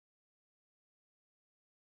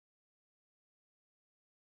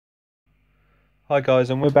Hi guys,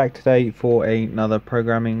 and we're back today for another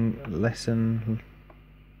programming lesson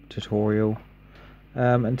tutorial,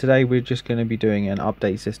 and today we're just going to be doing an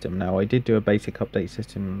update system. Now I did do a basic update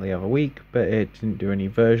system the other week, but it didn't do any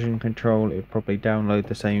version control. It would probably download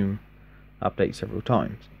the same update several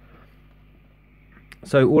times.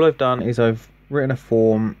 So all I've done is I've written a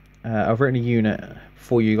form, I've written a unit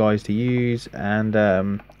for you guys to use, and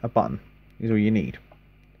a button is all you need.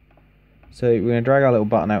 So we're going to drag our little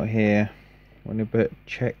button out here. I'm going to put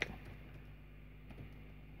check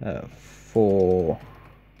for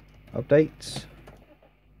updates,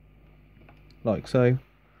 like so,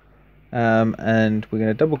 and we're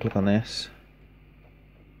going to double click on this,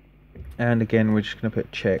 and again we're just going to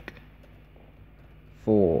put check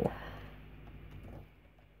for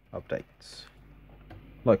updates,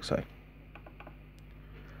 like so.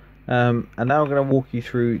 And now I'm going to walk you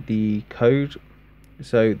through the code.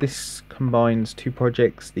 So this combines two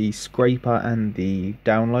projects, the scraper and the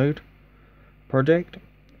download project.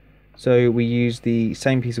 So we use the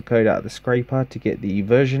same piece of code out of the scraper to get the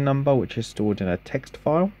version number, which is stored in a text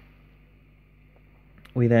file.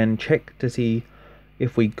 We then check to see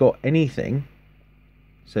if we got anything.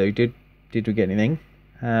 So did we get anything?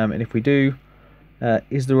 And if we do,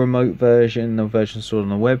 is the remote version or version stored on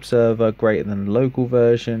the web server greater than the local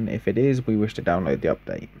version? If it is, we wish to download the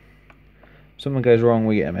update. If something goes wrong,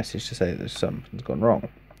 we get a message to say that something's gone wrong.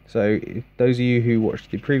 So those of you who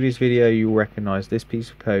watched the previous video, you will recognize this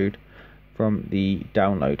piece of code from the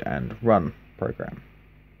download and run program.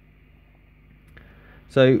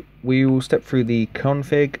 So we will step through the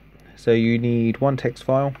config. So you need one text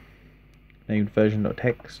file named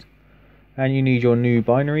version.txt, and you need your new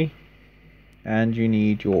binary, and you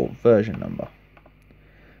need your version number.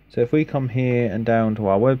 So if we come here and down to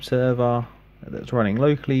our web server that's running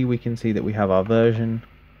locally, we can see that we have our version,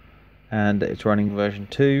 and it's running version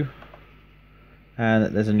 2, and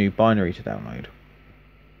that there's a new binary to download.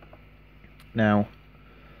 Now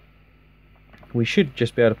we should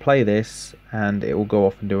just be able to play this and it will go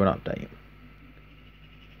off and do an update.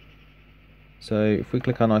 So if we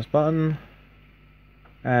click our nice button,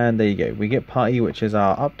 and there you go, we get party, which is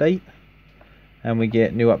our update, and we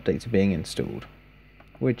get new updates are being installed,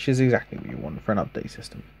 which is exactly what you want for an update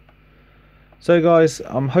system. So guys,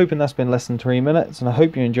 I'm hoping that's been less than 3 minutes, and I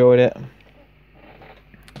hope you enjoyed it.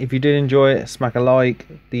 If you did enjoy it, smack a like.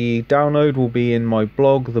 The download will be in my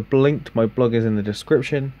blog. The link to my blog is in the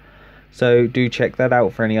description, so do check that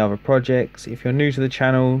out for any other projects. If you're new to the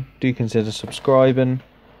channel, do consider subscribing.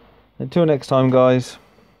 Until next time guys,